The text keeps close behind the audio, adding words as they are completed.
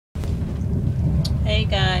Hey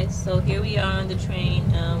guys, so here we are on the train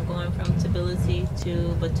going from Tbilisi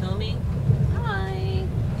to Batumi. Hi!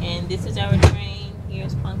 And this is our train.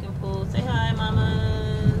 Here's Pumpkin Pool. Say hi,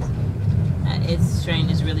 mamas! This train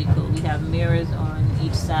is really cool. We have mirrors on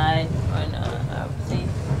each side. See?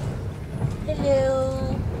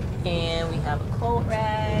 Hello! And we have a coat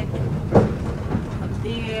rack up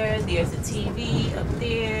there. There's a TV up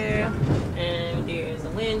there. And there's a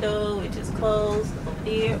window which is closed up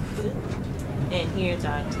there. And here's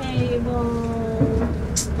our table.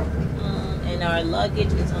 And our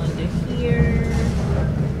luggage is under here.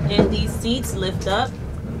 And these seats lift up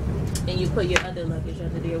and you put your other luggage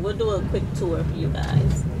under there. We'll do a quick tour for you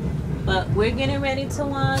guys. But we're getting ready to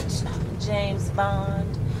watch James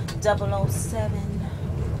Bond 007.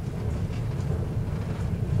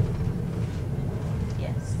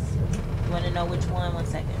 Yes. You want to know which one? 1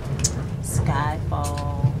 second.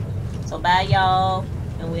 Skyfall. So bye, y'all.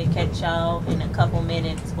 And we'll catch y'all in a couple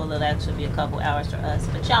minutes. Well, it'll actually be a couple hours for us.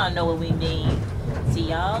 But y'all know what we mean.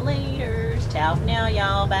 See y'all later. Ciao for now,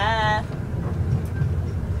 y'all. Bye.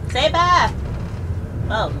 Say bye.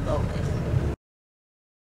 Oh, Lord.